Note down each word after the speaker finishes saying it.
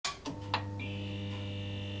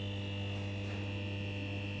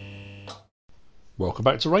Welcome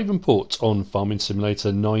back to Ravenport on Farming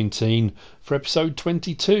Simulator 19 for episode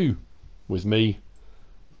 22 with me,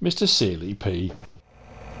 MrSealyp.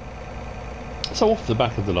 So off the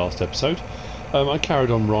back of the last episode, I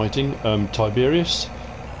carried on riding Tiberius,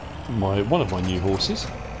 one of my new horses.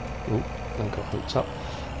 Oh, that got hooked up.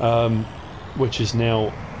 Which is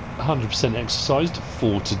now 100% exercised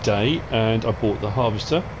for today, and I brought the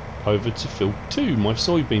harvester over to field 2, my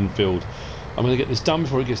soybean field. I'm going to get this done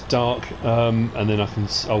before it gets dark, and then I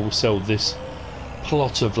will sell this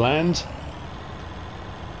plot of land.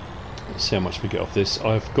 Let's see how much we get off this.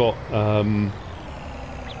 I've got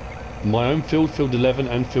my own field, field 11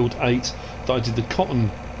 and field 8, that I did the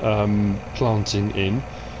cotton planting in,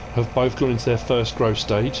 have both gone into their first growth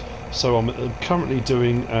stage. So I'm currently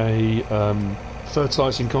doing a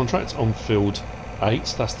fertilising contract on field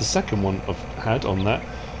 8. That's the second one I've had on that.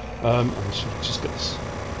 I should just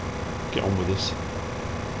get on with this.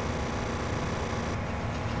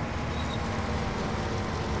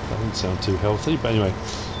 That doesn't sound too healthy, but anyway,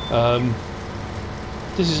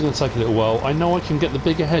 this is going to take a little while. I know I can get the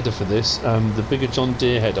bigger header for this. The bigger John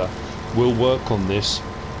Deere header will work on this.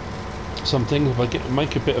 So I'm thinking if I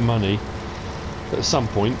make a bit of money at some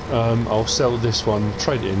point, I'll sell this one,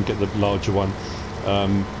 trade it in, get the larger one.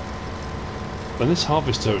 And this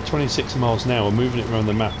harvester at 26 miles an hour, moving it around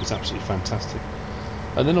the map, is absolutely fantastic.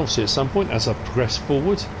 And then obviously at some point, as I progress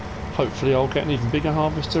forward, hopefully I'll get an even bigger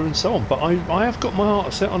harvester and so on. But I have got my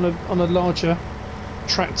heart set on a larger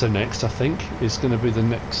tractor next. I think is going to be the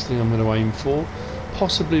next thing I'm going to aim for.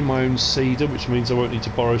 Possibly my own seeder, which means I won't need to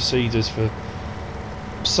borrow seeders for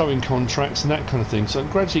sowing contracts and that kind of thing. So I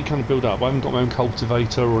gradually kind of build up. I haven't got my own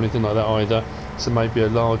cultivator or anything like that either. So maybe a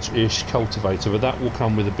large-ish cultivator, but that will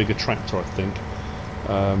come with a bigger tractor, I think.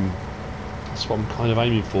 That's what I'm kind of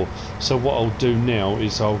aiming for. So what I'll do now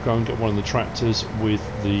is I'll go and get one of the tractors with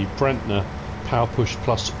the Brentner Power Push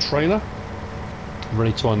Plus trailer,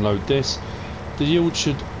 ready to unload this. The yield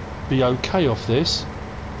should be okay off this.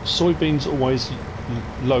 Soybeans always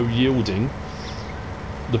low yielding.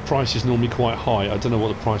 The price is normally quite high. I don't know what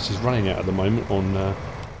the price is running at the moment on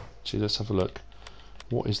gee, let's have a look.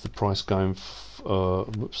 What is the price going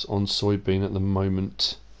on soybean at the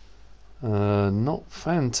moment? Not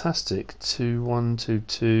fantastic.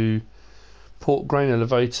 2122. Port grain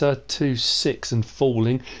elevator 26 and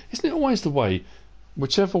falling. Isn't it always the way?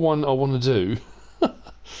 Whichever one I want to do,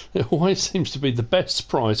 it always seems to be the best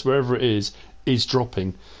price wherever it is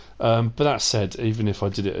dropping. But that said, even if I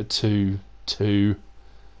did it at 2.2,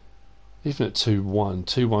 even at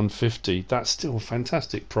 2.150, that's still a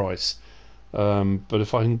fantastic price. But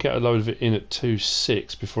if I can get a load of it in at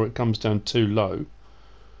 2.6 before it comes down too low,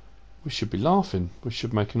 we should be laughing. We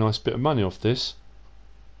should make a nice bit of money off this.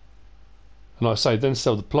 And like I say, then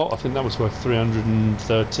sell the plot. I think that was worth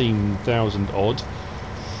 313,000 odd,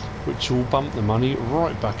 which will bump the money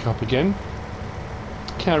right back up again.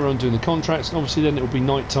 Carry on doing the contracts, and obviously then it will be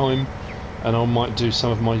night time, and I might do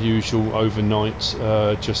some of my usual overnight,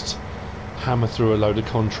 just hammer through a load of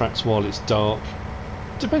contracts while it's dark.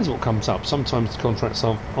 Depends what comes up. Sometimes the contracts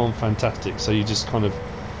aren't fantastic, so you just kind of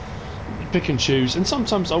pick and choose, and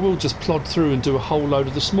sometimes I will just plod through and do a whole load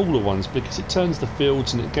of the smaller ones because it turns the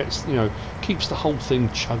fields and it gets, keeps the whole thing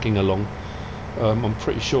chugging along. I'm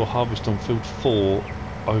pretty sure harvest on field 4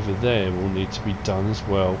 over there will need to be done as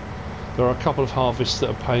well. There are a couple of harvests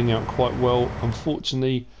that are paying out quite well.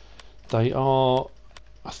 Unfortunately, they are,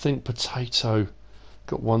 I think, potato.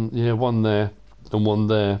 Got one, yeah, one there and one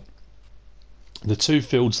there. The two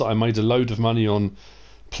fields that I made a load of money on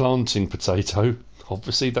planting potato,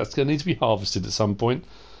 obviously that's going to need to be harvested at some point.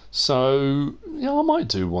 So, yeah, I might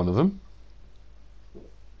do one of them.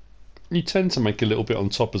 You tend to make a little bit on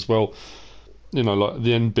top as well. Like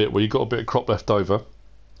the end bit where you've got a bit of crop left over.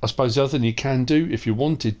 I suppose the other thing you can do, if you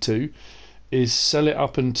wanted to, is sell it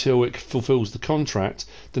up until it fulfills the contract.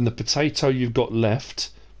 Then the potato you've got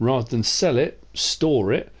left, rather than sell it,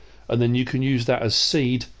 store it, and then you can use that as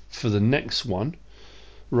seed for the next one.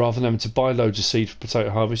 Rather than having to buy loads of seed for potato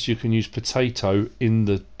harvest, you can use potato in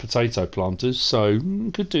the potato planters. So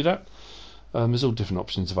you could do that. There's all different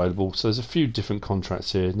options available. So there's a few different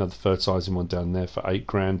contracts here. Another fertilising one down there for 8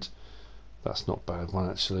 grand. That's not a bad one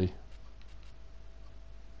actually.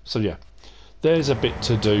 So yeah, there's a bit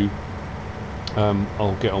to do.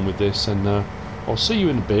 I'll get on with this, and I'll see you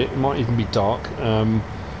in a bit. It might even be dark.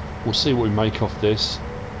 We'll see what we make off this.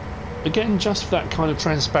 Again, just for that kind of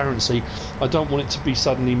transparency, I don't want it to be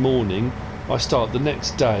suddenly morning, I start the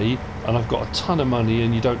next day and I've got a ton of money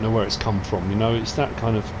and you don't know where it's come from. It's that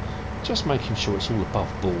kind of just making sure it's all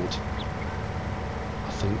above board,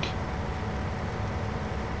 I think.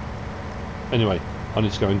 Anyway, I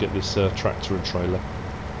need to go and get this tractor and trailer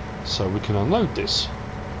so we can unload this.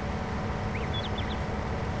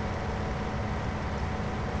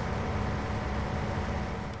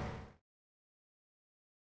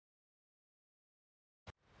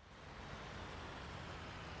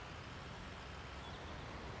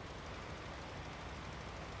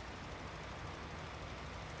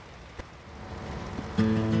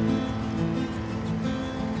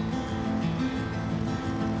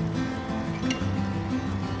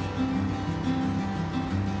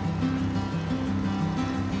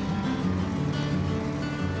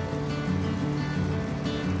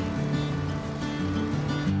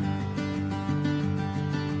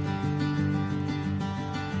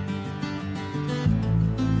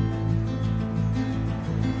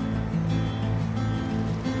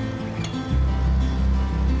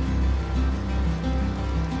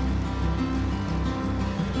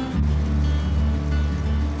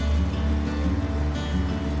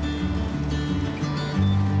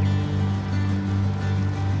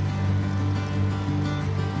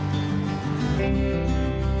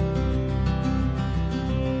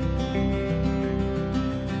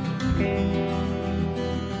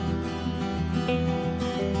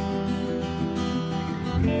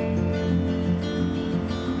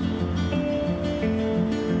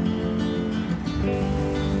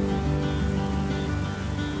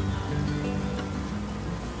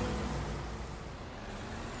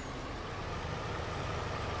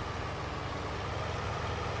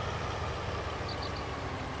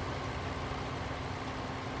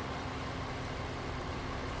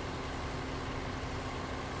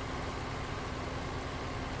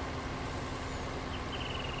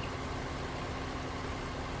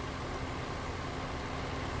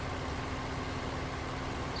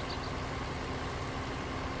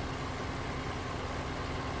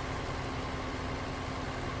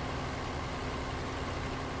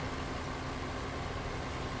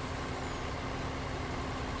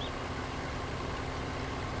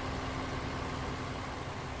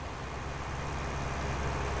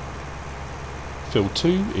 Field 2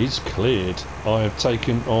 is cleared. I have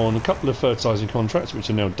taken on a couple of fertilising contracts which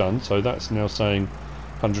are now done, so that's now saying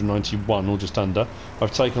 191 or just under.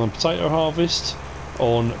 I've taken on potato harvest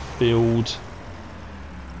on field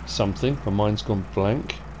something. My mind's gone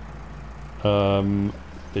blank. Field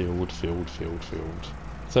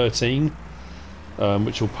 13,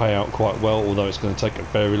 which will pay out quite well, although it's going to take a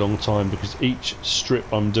very long time because each strip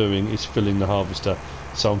I'm doing is filling the harvester.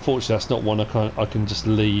 So unfortunately that's not one I can just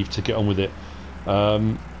leave to get on with it. So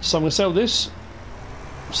I'm going to sell this,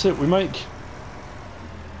 see what we make,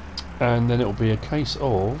 and then it'll be a case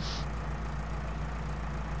of...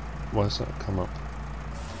 Why does that come up?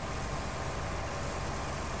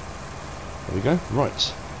 There we go.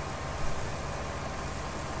 Right.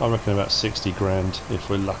 I reckon about 60 grand if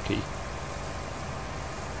we're lucky.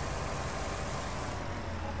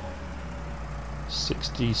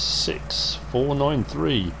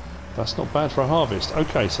 66,493. That's not bad for a harvest.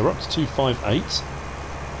 Okay, so we're up to 258,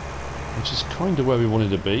 which is kind of where we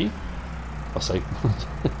wanted to be. I'll say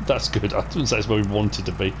that's good. I wouldn't say it's where we wanted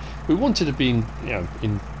to be. We wanted to be in,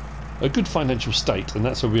 in a good financial state, and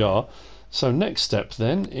that's where we are. So next step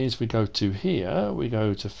then is we go to here. We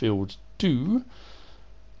go to field 2,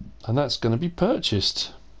 and that's going to be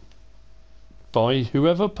purchased by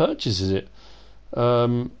whoever purchases it.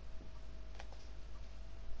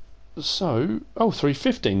 So,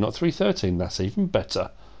 315, not 313, that's even better.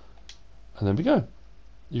 And there we go.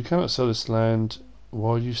 You cannot sell this land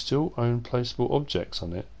while you still own placeable objects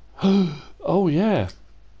on it. Oh yeah,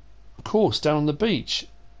 of course, down on the beach.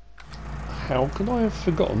 How could I have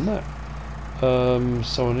forgotten that?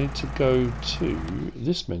 So I need to go to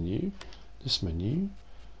this menu,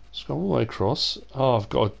 scroll all the way across. Oh, I've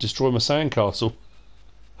got to destroy my sandcastle.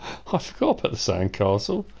 I forgot about the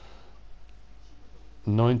sandcastle.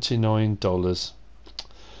 $99.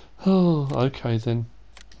 Oh, okay then.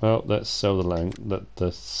 Well, let's sell the land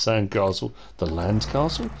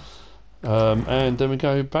castle, and then we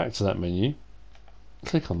go back to that menu,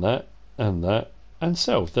 click on that, and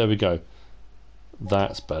sell. There we go.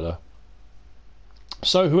 That's better.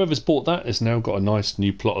 So whoever's bought that has now got a nice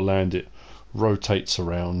new plot of land. It rotates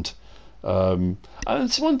around. And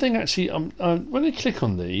it's one thing actually, when you click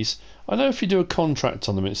on these, I know if you do a contract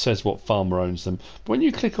on them it says what farmer owns them, but when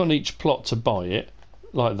you click on each plot to buy it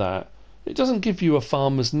like that, it doesn't give you a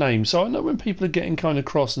farmer's name. So I know when people are getting kind of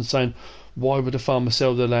cross and saying, why would a farmer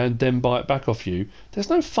sell their land then buy it back off you? There's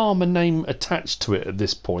no farmer name attached to it at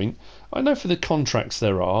this point. I know for the contracts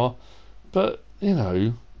there are, but you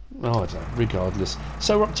know, Oh, I don't know, regardless.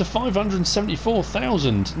 So we're up to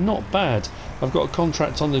 574,000. Not bad. I've got a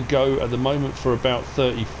contract on the go at the moment for about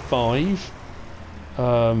 35,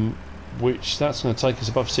 which that's going to take us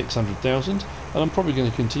above 600,000. And I'm probably going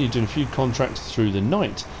to continue doing a few contracts through the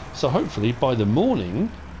night. So hopefully by the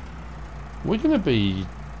morning we're going to be,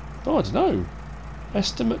 oh, I don't know,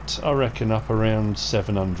 estimate I reckon up around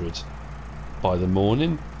 700 by the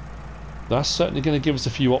morning. That's certainly going to give us a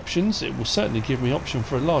few options. It will certainly give me option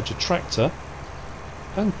for a larger tractor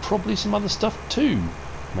and probably some other stuff too.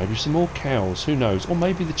 Maybe some more cows, who knows, or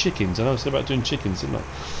maybe the chickens. I know I said about doing chickens, didn't I?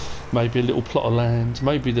 Maybe a little plot of land,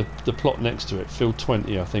 maybe the plot next to it, field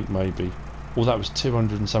 20 I think maybe. Well, that was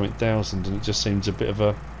 200 and something thousand, and it just seems a bit of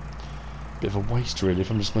a waste really if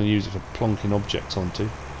I'm just going to use it for plonking objects onto.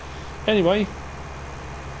 Anyway,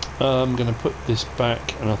 I'm going to put this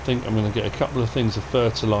back, and I think I'm going to get a couple of things of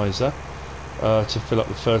fertiliser to fill up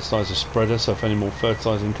the fertiliser spreader, so if any more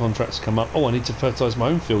fertilising contracts come up. Oh, I need to fertilise my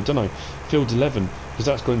own field, don't I? Field 11, because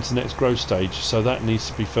that's going to the next growth stage, so that needs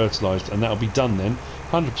to be fertilised, and that'll be done then.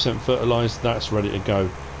 100% fertilised, that's ready to go.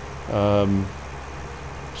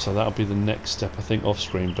 So that'll be the next step, I think, off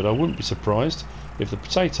screen, but I wouldn't be surprised if the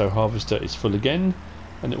potato harvester is full again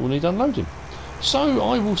and it will need unloading. So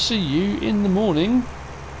I will see you in the morning,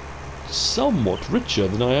 somewhat richer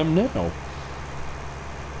than I am now.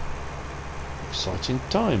 Exciting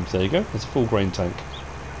times. There you go, there's a full grain tank.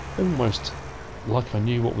 Almost like I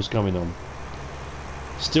knew what was going on.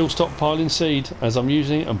 Still stockpiling seed as I'm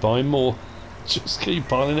using it and buying more. Just keep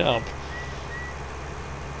piling it up.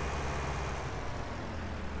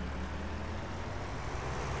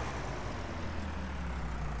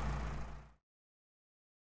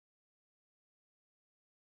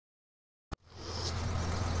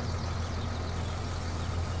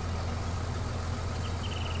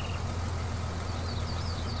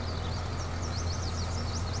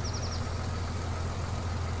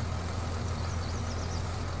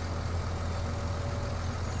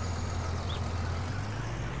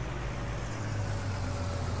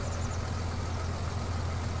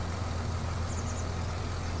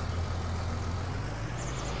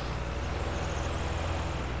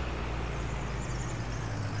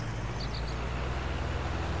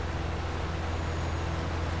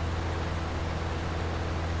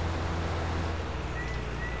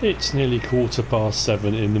 It's nearly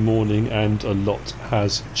 7:15 in the morning and a lot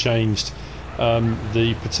has changed.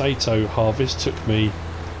 The potato harvest took me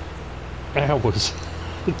hours.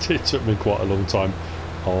 It took me quite a long time,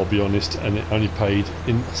 I'll be honest, and it only paid,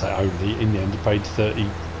 in the end it paid 30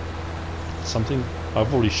 something.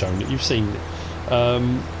 I've already shown it, you've seen it.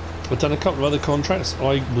 I've done a couple of other contracts.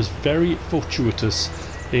 I was very fortuitous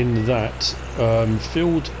in that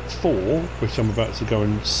field 4, which I'm about to go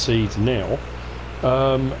and seed now,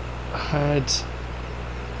 had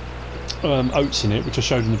oats in it, which I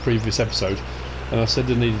showed in the previous episode, and I said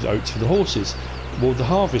I needed oats for the horses. Well, the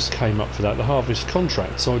harvest came up for that, the harvest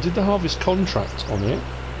contract, so I did the harvest contract on it,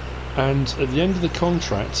 and at the end of the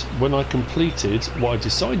contract, when I completed, what I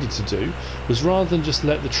decided to do was, rather than just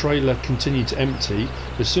let the trailer continue to empty,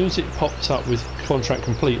 as soon as it popped up with contract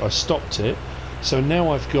complete, I stopped it. So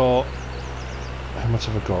now I've got, how much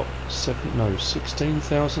have I got?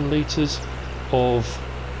 16,000 litres of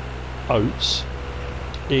oats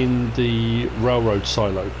in the railroad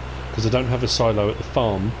silo, because I don't have a silo at the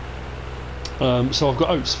farm. So I've got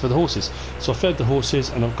oats for the horses, so I fed the horses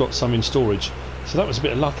and I've got some in storage. So that was a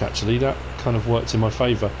bit of luck actually, that kind of worked in my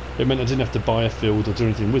favour. It meant I didn't have to buy a field or do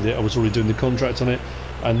anything with it, I was already doing the contract on it,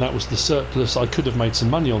 and that was the surplus. I could have made some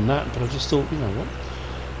money on that, but I just thought, you know what,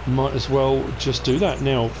 might as well just do that.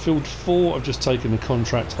 Now field 4, I've just taken the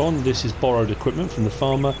contract on. This is borrowed equipment from the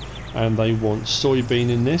farmer, and they want soybean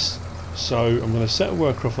in this, so I'm going to set a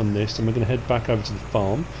worker off on this and we're going to head back over to the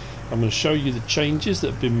farm. I'm going to show you the changes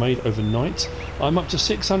that have been made overnight. I'm up to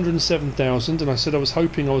 607,000, and I said I was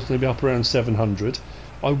hoping I was going to be up around 700.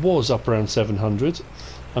 I was up around 700,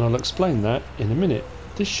 and I'll explain that in a minute.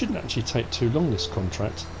 This shouldn't actually take too long, this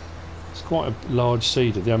contract. It's quite a large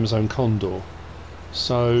seeder, the Amazon Condor,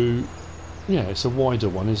 so yeah, it's a wider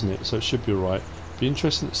one, isn't it? So it should be alright. Be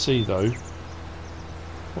interesting to see though.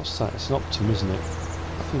 What's that? It's an Optum, isn't it?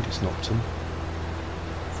 I think it's an Optum.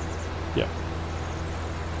 Yeah.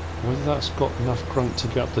 Whether that's got enough grunt to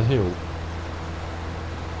get up the hill.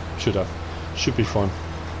 Should have. Should be fine.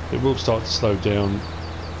 It will start to slow down.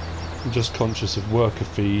 I'm just conscious of worker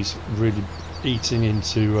fees really eating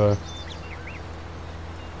into...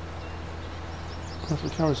 if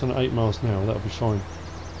it carries on at 8 miles an hour, that'll be fine.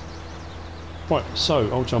 Right, so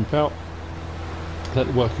I'll jump out, let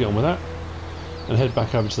the worker get on with that, and head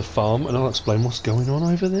back over to the farm, and I'll explain what's going on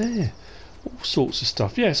over there. all sorts of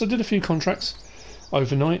stuff. Yes, I did a few contracts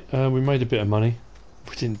overnight. We made a bit of money.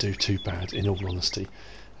 We didn't do too bad, in all honesty.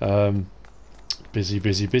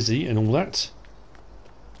 Busy and all that.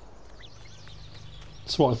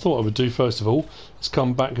 So what I thought I would do first of all is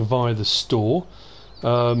come back via the store.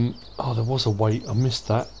 Oh, there was a wait. I missed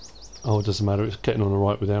that. Oh, it doesn't matter. It's getting on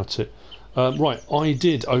alright without it. Right, I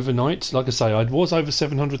did overnight. Like I say, I was over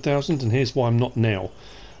 700,000, and here's why I'm not now.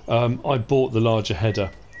 I bought the larger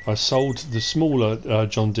header. I sold the smaller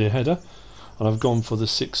John Deere header, and I've gone for the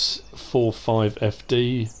 645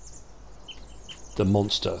 FD, the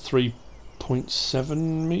monster, 3.7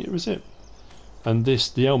 metre is it? And this,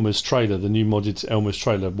 the Elmer's trailer, the new modded Elmer's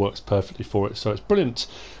trailer, works perfectly for it, so it's brilliant.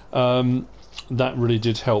 That really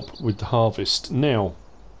did help with the harvest. Now,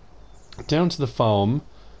 down to the farm,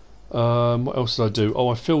 what else did I do? Oh,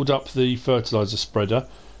 I filled up the fertiliser spreader.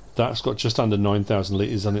 That's got just under 9,000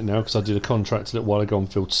 litres on it now, because I did a contract a little while ago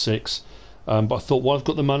and filled 6. But I thought, well, I've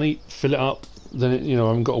got the money, fill it up, then it, you know, I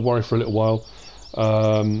haven't got to worry for a little while.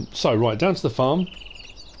 So right, down to the farm,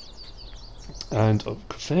 and a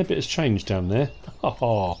fair bit has changed down there.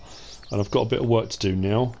 And I've got a bit of work to do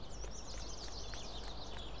now.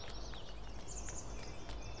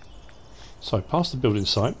 So past the building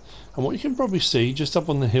site, and what you can probably see just up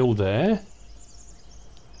on the hill there,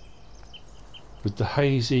 with the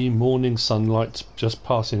hazy morning sunlight just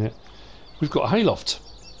passing it, we've got a hayloft.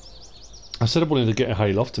 I said I wanted to get a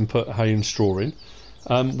hayloft and put hay and straw in,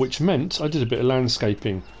 which meant I did a bit of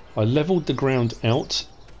landscaping. I levelled the ground out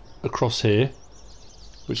across here,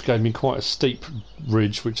 which gave me quite a steep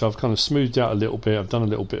ridge, which I've kind of smoothed out a little bit. I've done a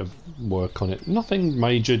little bit of work on it. Nothing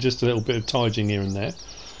major, just a little bit of tidying here and there.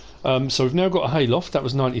 So we've now got a hayloft. That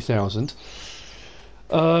was 90,000.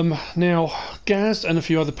 Now, Gaz and a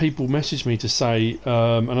few other people messaged me to say,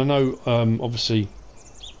 and I know obviously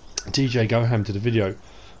DJ Goham did a video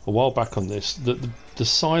a while back on this, that the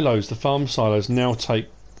silos, the farm silos, now take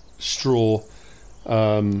straw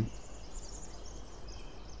and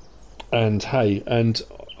hay, and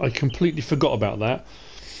I completely forgot about that.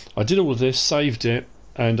 I did all of this, saved it,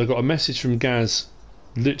 and I got a message from Gaz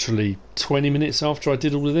literally 20 minutes after I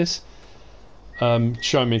did all of this,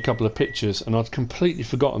 showing me a couple of pictures, and I'd completely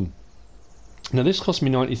forgotten. Now this cost me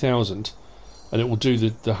 90,000, and it will do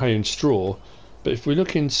the hay and straw, but if we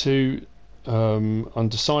look into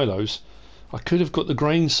under silos, I could have got the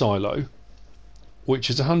grain silo, which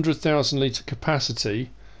is 100,000 litre capacity,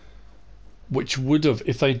 which would have,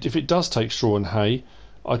 if it does take straw and hay,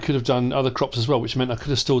 I could have done other crops as well, which meant I could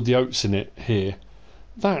have stored the oats in it here.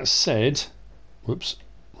 That said, whoops,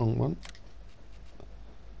 wrong one.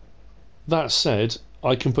 That said,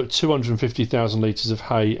 I can put 250,000 litres of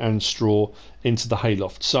hay and straw into the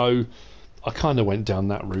hayloft, so I kind of went down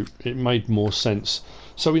that route. It made more sense.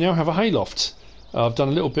 So we now have a hayloft. I've done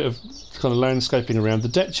a little bit of kind of landscaping around. The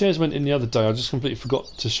deck chairs went in the other day. I just completely forgot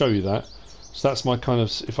to show you that. So that's my kind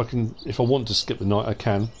of, if I want to skip the night, I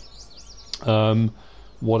can.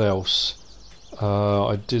 What else?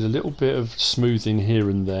 I did a little bit of smoothing here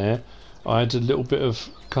and there. I had a little bit of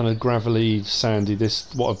kind of gravelly, sandy,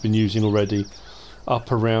 this what I've been using already,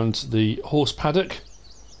 up around the horse paddock,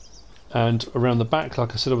 and around the back,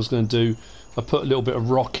 like I said I was going to do, I put a little bit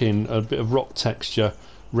of rock in, a bit of rock texture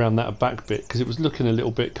around that back bit, because it was looking a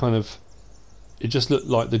little bit kind of, it just looked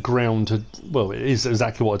like the ground had, well, it is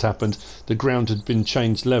exactly what had happened, the ground had been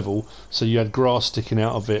changed level, so you had grass sticking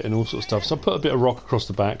out of it and all sorts of stuff. So I put a bit of rock across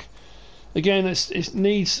the back. Again,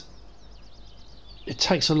 it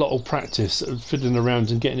takes a lot of practice fiddling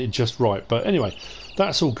around and getting it just right, but anyway,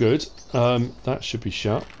 that's all good. That should be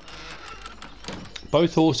shut.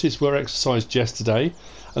 Both horses were exercised yesterday,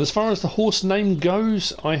 and as far as the horse name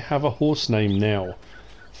goes, I have a horse name now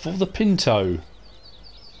for the Pinto.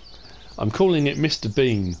 I'm calling it Mr.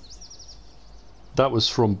 Bean. That was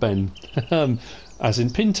from Ben, as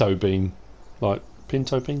in pinto bean, like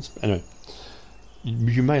pinto beans. Anyway,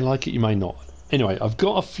 you may like it, you may not. Anyway, I've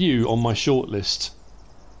got a few on my short list,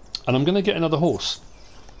 and I'm going to get another horse.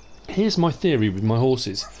 Here's my theory with my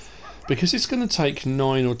horses, because it's going to take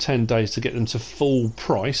 9 or 10 days to get them to full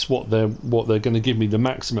price, what they're going to give me the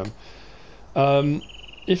maximum.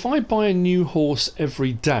 If I buy a new horse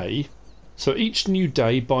every day, so each new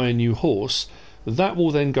day buy a new horse, that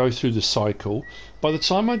will then go through the cycle. By the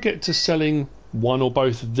time I get to selling one or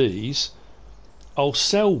both of these, I'll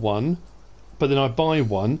sell one, but then I buy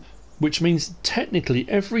one, which means technically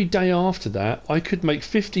every day after that I could make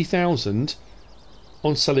 50,000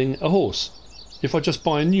 on selling a horse if I just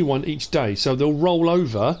buy a new one each day. So they'll roll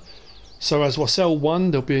over, so as I sell one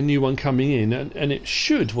there'll be a new one coming in, and it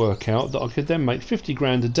should work out that I could then make 50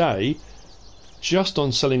 grand a day just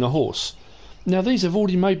on selling a horse. Now these have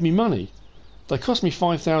already made me money, They cost me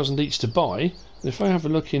 5,000 each to buy. And if I have a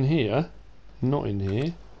look in here, not in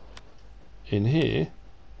here, in here,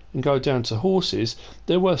 and go down to horses,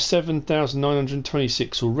 they're worth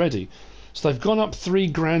 7,926 already. So they've gone up 3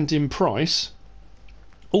 grand in price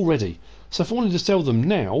already. So if I wanted to sell them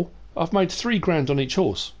now, I've made 3 grand on each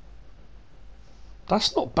horse.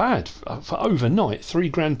 That's not bad for overnight. 3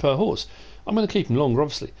 grand per horse. I'm going to keep them longer,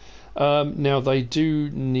 obviously. Now they do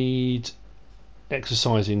need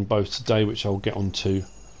exercising both today, which I'll get onto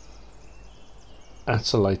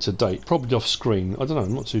at a later date, probably off screen. I don't know,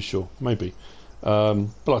 I'm not too sure, maybe. But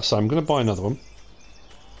like I say, I'm going to buy another one.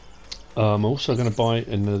 I'm also going to buy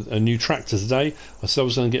a new tractor today. I said I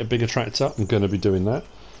was going to get a bigger tractor. I'm going to be doing that.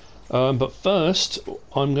 But first,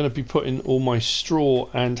 I'm going to be putting all my straw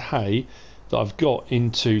and hay that I've got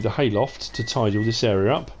into the hayloft to tidy all this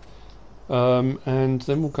area up. And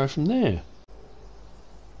then we'll go from there.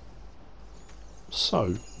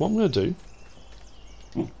 So, what I'm going to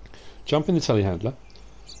do, jump in the telehandler,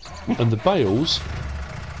 and the bales,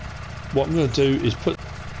 what I'm going to do is put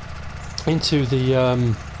into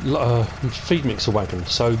the feed mixer wagon.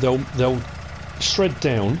 So they'll shred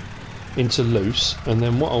down into loose, and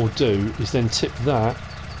then what I'll do is then tip that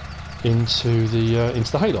into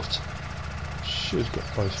the hayloft. Should get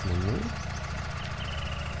both of them there.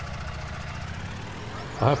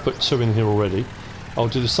 I have put 2 in here already. I'll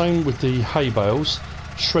do the same with the hay bales,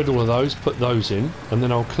 shred all of those, put those in, and then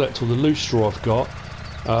I'll collect all the loose straw I've got,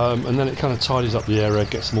 and then it kind of tidies up the area,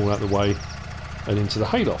 gets them all out of the way and into the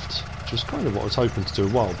hayloft, which is kind of what I was hoping to do a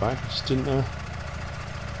while back. I just didn't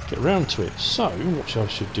get around to it. So what I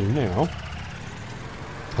should do now,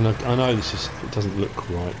 and I know it doesn't look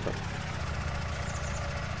right, but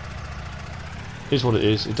here's what it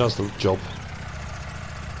is. It does the job.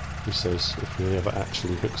 He says if he ever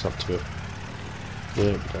actually hooks up to it.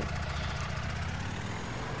 There we go.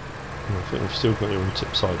 And I think I've still got it on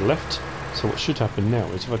tip side left. So what should happen now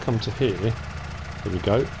is if I come to here, there we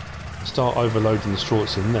go, start overloading the straw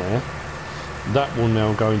that's in there, that will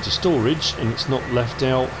now go into storage and it's not left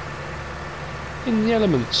out in the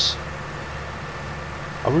elements.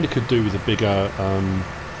 I really could do with a bigger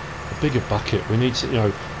bucket. We need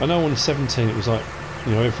to, I know on 17 it was like,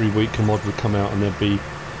 every week a mod would come out and there'd be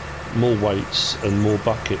more weights and more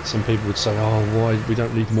buckets, and people would say, oh, why we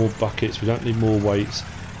don't need more buckets, we don't need more weights.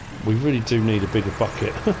 We really do need a bigger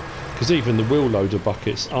bucket, because even the wheel loader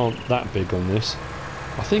buckets aren't that big on this.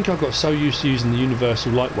 I think I got so used to using the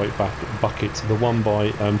universal lightweight bucket, the one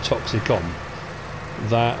by Toxic On,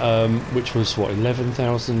 that which was what,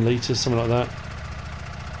 11,000 litres, something like that,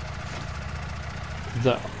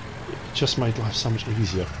 that just made life so much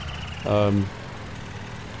easier. But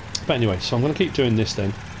anyway, so I'm going to keep doing this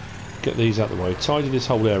then. Get these out of the way, tidy this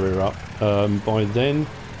whole area up. By then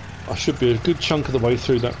I should be a good chunk of the way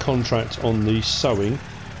through that contract on the sowing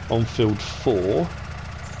on field 4,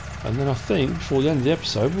 and then I think before the end of the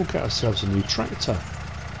episode we'll get ourselves a new tractor.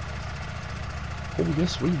 Oh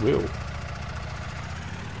yes, we will.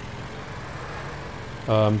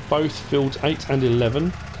 Both fields 8 and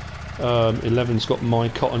 11. 11's got my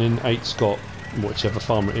cotton in, 8's got whichever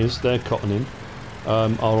farmer it is, their cotton in.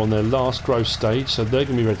 Are on their last growth stage, so they're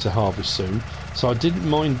going to be ready to harvest soon. So I didn't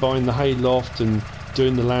mind buying the hay loft and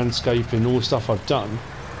doing the landscaping, all the stuff I've done,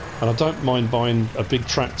 and I don't mind buying a big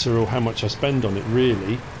tractor or how much I spend on it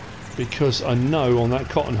really, because I know on that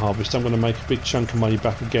cotton harvest I'm going to make a big chunk of money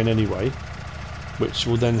back again anyway, which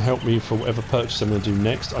will then help me for whatever purchase I'm going to do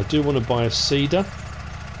next. I do want to buy a seeder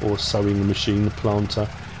or sowing machine, the planter,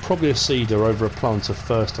 probably a seeder over a planter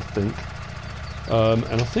first, I think.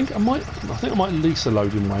 And I think I might lease a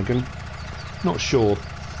loading wagon. Not sure.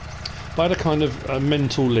 But I had a kind of a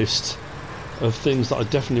mental list of things that I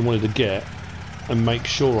definitely wanted to get and make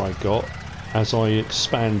sure I got as I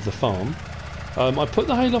expand the farm. I put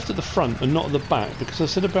the hayloft at the front and not at the back because I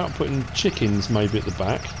said about putting chickens maybe at the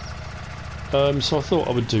back. So I thought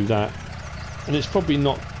I would do that. And it's probably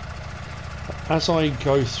not... As I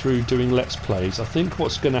go through doing Let's Plays, I think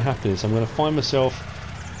what's going to happen is I'm going to find myself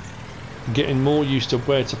getting more used to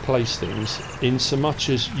where to place things, in so much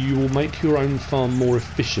as you will make your own farm more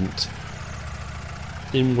efficient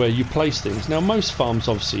in where you place things. Now most farms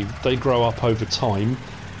obviously they grow up over time,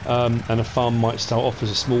 and a farm might start off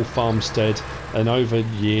as a small farmstead, and over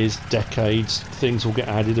years, decades, things will get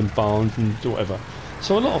added and barns and whatever.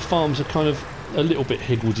 So a lot of farms are kind of a little bit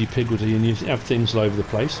higgledy-piggledy and you have things all over the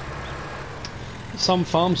place. Some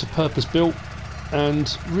farms are purpose built,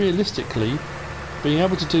 and realistically being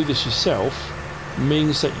able to do this yourself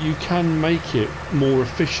means that you can make it more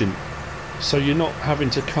efficient, so you're not having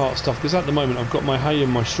to cart stuff, because at the moment I've got my hay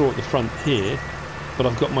and my straw at the front here, but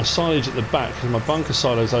I've got my silage at the back because my bunker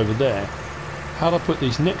silo's over there, had I put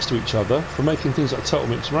these next to each other for making things like Turtle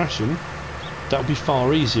Mix Ration, that would be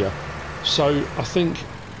far easier. So I think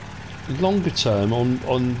longer term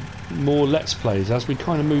on more Let's Plays, as we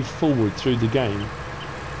kind of move forward through the game,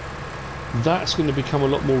 that's going to become a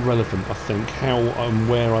lot more relevant, I think, how and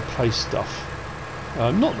where I place stuff.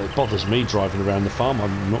 Not that it bothers me driving around the farm,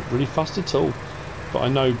 I'm not really fussed at all. But I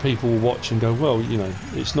know people will watch and go, well, you know,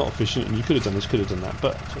 it's not efficient and you could have done this, could have done that.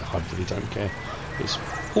 But I really don't care. It's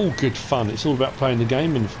all good fun. It's all about playing the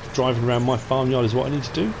game, and driving around my farmyard is what I need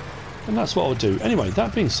to do. And that's what I'll do. Anyway,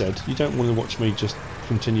 that being said, you don't want to watch me just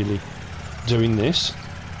continually doing this.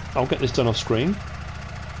 I'll get this done off screen.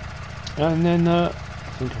 And then, I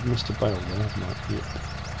think I've missed a bale there, haven't I? Yep.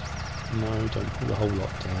 No, don't pull the whole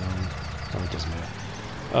lot down. Oh, it doesn't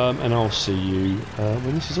matter. And I'll see you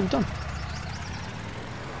when this is all done.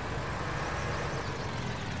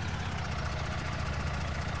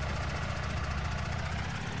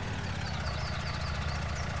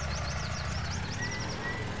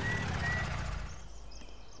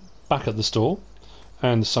 Back at the store,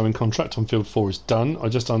 and the sowing contract on field 4 is done. I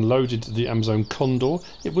just unloaded the Amazon Condor.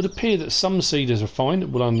 It would appear that some seeders are fine, it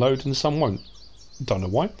will unload, and some won't. Don't know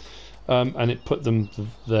why. And it put them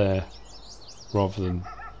there rather than...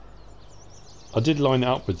 I did line it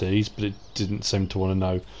up with these, but it didn't seem to want to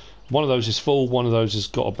know. One of those is full, one of those has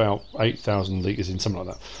got about 8,000 litres in, something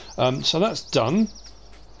like that. So that's done.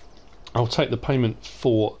 I'll take the payment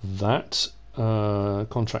for that.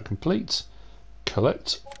 Contract complete.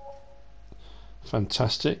 Collect.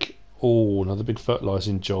 Fantastic. Oh, another big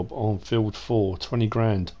fertilising job on field 4, 20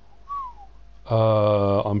 grand.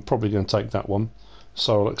 I'm probably going to take that one.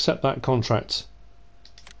 So I'll accept that contract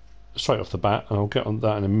straight off the bat, and I'll get on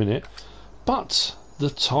that in a minute. But the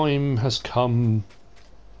time has come.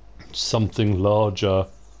 Something larger.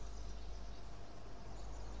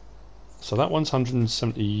 So that one's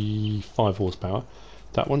 175 horsepower.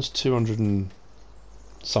 That one's 200 and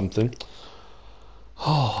something.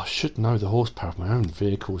 Oh, I should know the horsepower of my own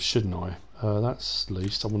vehicles, shouldn't I? That's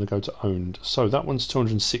least. I want to go to owned. So that one's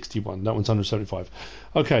 261. That one's 175.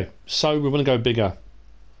 Okay, so we want to go bigger.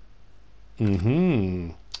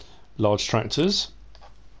 Large tractors.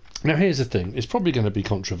 Now here's the thing. It's probably going to be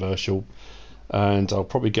controversial, and I'll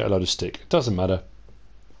probably get a load of stick. It doesn't matter.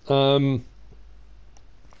 I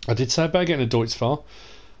did say about getting a Deutz-Fahr.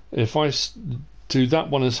 If I do that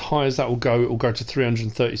one as high as that will go, it will go to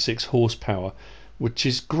 336 horsepower. Which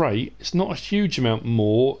is great. It's not a huge amount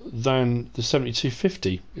more than the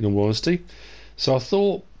 7250, in all honesty. So I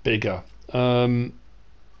thought bigger, and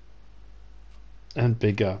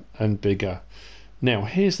bigger, and bigger. Now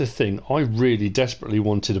here's the thing. I really desperately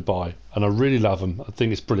wanted to buy, and I really love them. I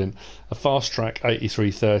think it's brilliant. A Fast Track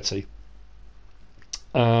 8330.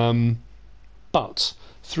 But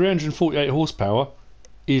 348 horsepower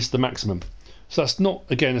is the maximum. So that's not,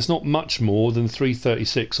 again, it's not much more than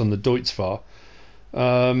 336 on the Deutz-Fahr.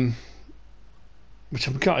 Which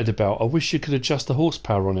I'm gutted about. I wish you could adjust the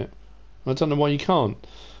horsepower on it. I don't know why you can't.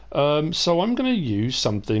 So I'm going to use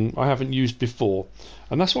something I haven't used before,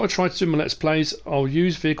 and that's what I try to do in my Let's Plays. I'll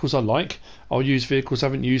use vehicles I like, I'll use vehicles I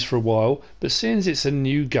haven't used for a while, but since it's a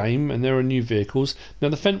new game and there are new vehicles, now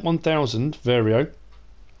the Fendt 1000 Vario,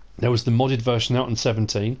 there was the modded version out in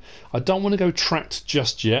 17. I don't want to go tracked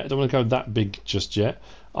just yet, I don't want to go that big just yet.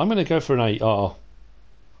 I'm going to go for an 8R.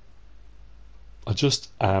 I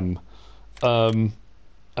just am. And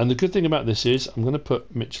the good thing about this is I'm going to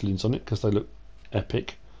put Michelin's on it because they look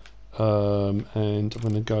epic. And I'm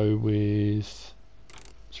going to go with...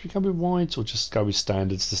 Should we go with wides or just go with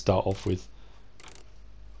standards to start off with?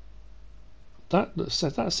 That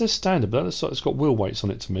says standard, but it's got wheel weights on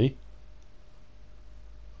it to me.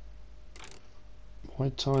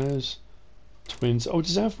 Wide tyres. Twins. Oh,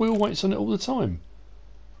 does it have wheel weights on it all the time?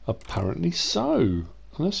 Apparently so.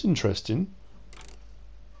 Oh, that's interesting.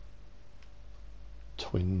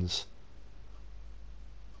 Twins.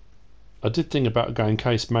 I did think about going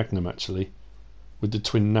case Magnum actually with the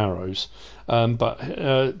twin narrows,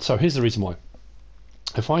 so here's the reason why.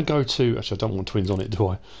 If I go to, actually I don't want twins on it, do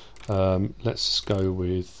I? Let's go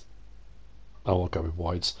with, I'll go with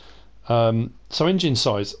wides. So engine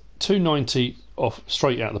size 290 off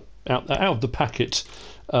straight out of the packet,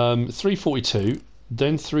 342.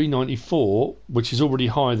 Then 394, which is already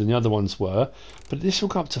higher than the other ones were, but this will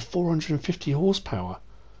go up to 450 horsepower.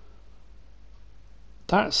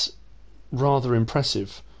 That's rather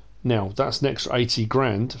impressive. Now, that's an extra 80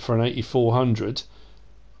 grand for an 8400.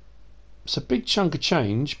 It's a big chunk of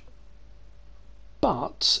change,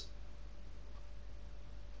 but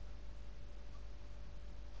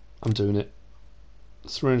I'm doing it.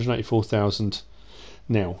 384,000.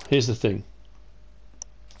 Now, here's the thing.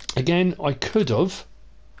 Again, I could have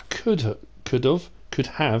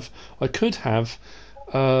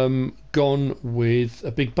gone with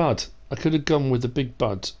a big bud. I could have gone with a big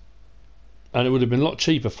bud, and it would have been a lot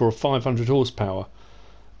cheaper for a 500 horsepower.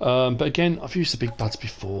 But again, I've used the big buds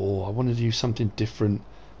before. I wanted to use something different.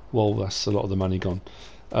 Well, that's a lot of the money gone.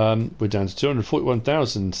 We're down to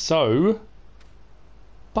 241,000. So,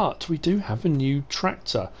 but we do have a new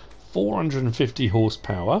tractor, 450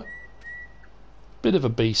 horsepower. Bit of a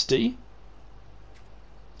beastie.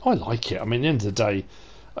 I like it. I mean, at the end of the day,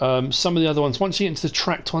 some of the other ones, once you get into the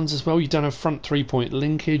tracked ones as well, you don't have front 3-point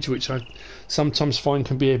linkage, which I sometimes find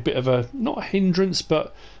can be a bit of a, not a hindrance,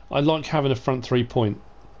 but I like having a front 3-point,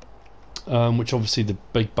 which obviously the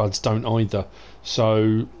big buds don't either.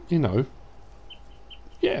 So, you know,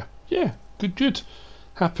 yeah, good.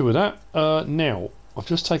 Happy with that. Now, I've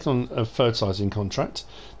just taken on a fertilising contract.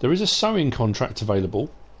 There is a sowing contract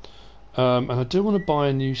available. And I do want to buy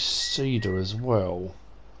a new seeder as well,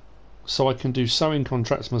 so I can do sowing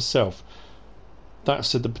contracts myself. That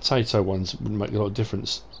said, the potato ones wouldn't make a lot of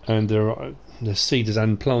difference, and there's seeders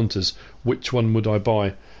and planters. Which one would I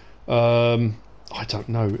buy? I don't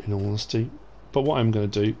know, in all honesty, but what I'm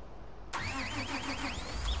going to do, oh,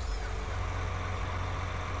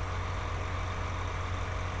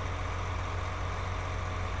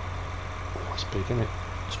 it's big, isn't it?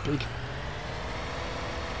 It's big.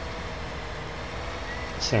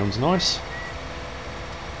 Sounds nice.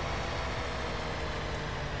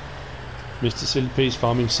 MrSealyp's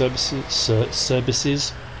farming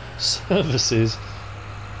services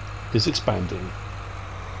is expanding.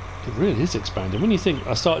 It really is expanding. When you think,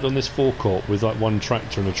 I started on this forecourt with like one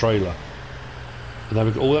tractor and a trailer, and then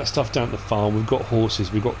we've got all that stuff down at the farm. We've got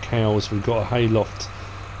horses, we've got cows, we've got a hay loft,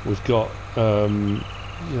 we've got you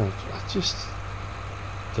know, just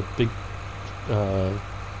the big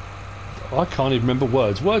I can't even remember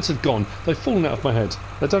words. Words have gone. They've fallen out of my head.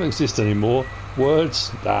 They don't exist anymore. Words,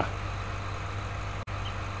 nah.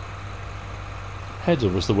 Header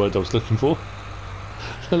was the word I was looking for.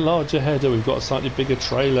 The larger header. We've got a slightly bigger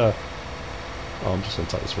trailer. Oh, I'm just going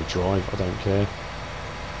to take this for a drive. I don't care.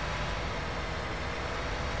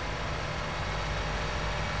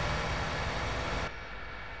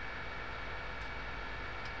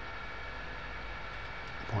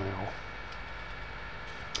 Wow.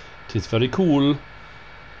 It is very cool.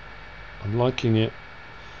 I'm liking it.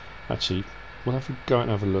 Actually, we'll have to go out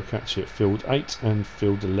and have a look actually at field 8 and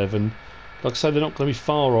field 11. Like I say, they're not going to be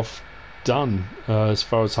far off done as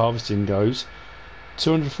far as harvesting goes.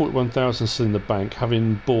 241,000 still in the bank,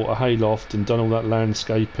 having bought a hayloft and done all that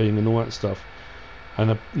landscaping and all that stuff,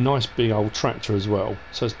 and a nice big old tractor as well.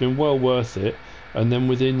 So it's been well worth it. And then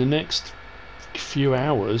within the next few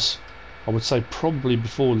hours, I would say probably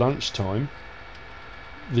before lunchtime,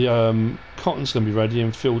 the cotton's going to be ready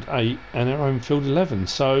in field 8 and our own field 11.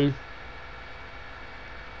 So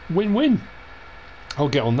win-win. I'll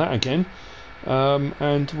get on that again,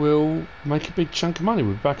 and we'll make a big chunk of money.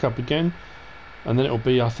 We're back up again, and then it'll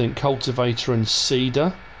be, I think, cultivator and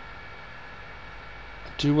seeder. I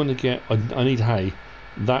do want to get, I need hay.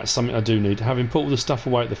 That's something I do need. Having put all the stuff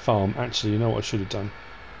away at the farm, actually, you know what I should have done?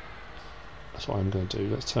 That's what I'm going to do.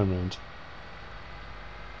 Let's turn around.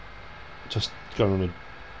 Just going on a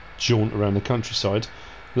jaunt around the countryside.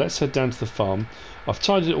 Let's head down to the farm. I've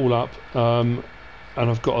tidied it all up, and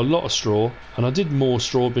I've got a lot of straw, and I did more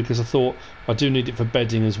straw because I thought I do need it for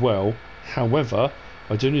bedding as well. However,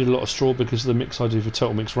 I do need a lot of straw because of the mix I do for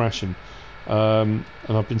Total Mix Ration, and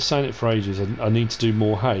I've been saying it for ages. I need to do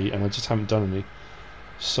more hay, and I just haven't done any.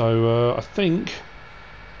 So I think,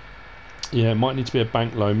 yeah, it might need to be a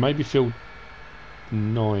bank loan, maybe field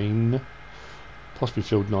 9, possibly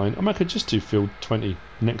field 9. I mean, I could just do field 20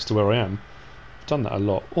 next to where I am. I've done that a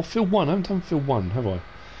lot. Or field 1, I haven't done field 1, have I?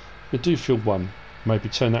 Could do field 1, maybe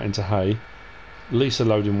turn that into hay, lease a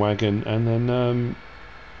loading wagon, and then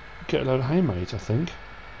get a load of hay made, I think.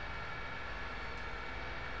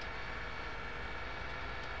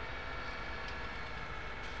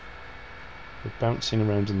 We're bouncing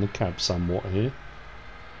around in the cab somewhat here.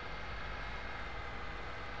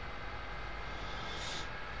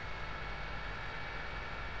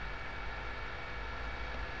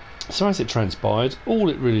 So as it transpired, all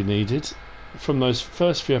it really needed from those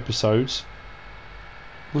first few episodes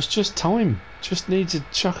was just time. Just need to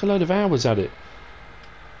chuck a load of hours at it.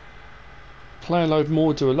 Play a load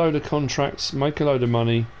more, do a load of contracts, make a load of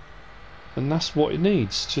money, and that's what it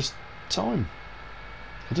needs, just time.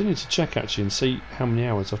 I do need to check actually and see how many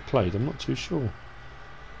hours I've played. I'm not too sure.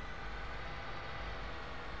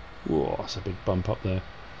 Whoa, that's a big bump up there.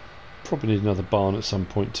 Probably need another barn at some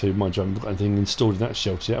point too. Mind you, I haven't got anything installed in that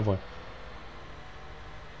shelter yet, have I?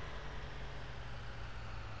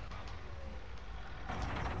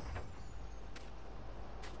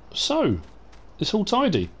 So, it's all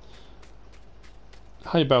tidy.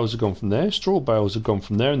 Hay bales have gone from there, straw bales have gone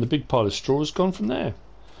from there, and the big pile of straw has gone from there.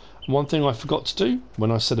 And one thing I forgot to do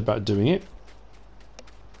when I said about doing it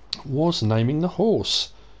was naming the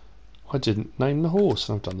horse. I didn't name the horse,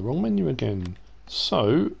 and I've done the wrong menu again.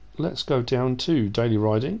 So let's go down to daily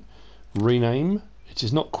riding, rename. It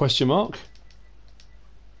is not question mark.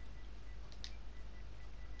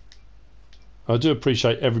 I do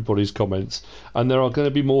appreciate everybody's comments, and there are going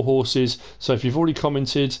to be more horses. So if you've already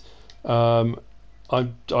commented, I'm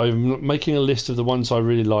making a list of the ones I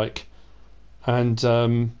really like, and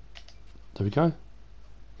there we go.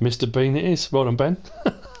 Mr. Bean it is. Well done, Ben.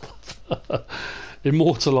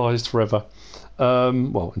 Immortalised forever.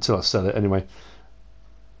 Well, until I sell it anyway.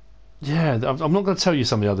 Yeah, I'm not going to tell you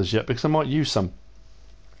some of the others yet because I might use some.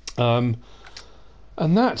 And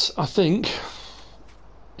that, I think,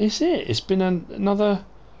 is it. It's been another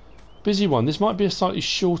busy one. This might be a slightly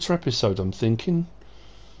shorter episode, I'm thinking,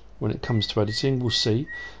 when it comes to editing. We'll see.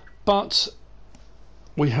 But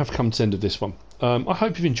we have come to the end of this one. I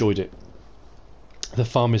hope you've enjoyed it. The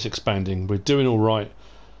farm is expanding. We're doing all right.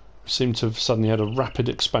 We seem to have suddenly had a rapid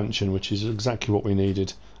expansion, which is exactly what we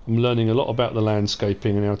needed. I'm learning a lot about the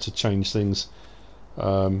landscaping and how to change things.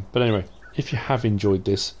 But anyway, if you have enjoyed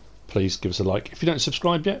this, please give us a like. If you don't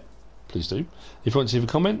subscribe yet, please do. If you want to leave a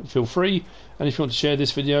comment, feel free. And if you want to share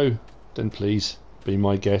this video, then please be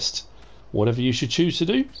my guest. Whatever you should choose to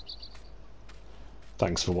do.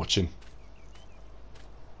 Thanks for watching.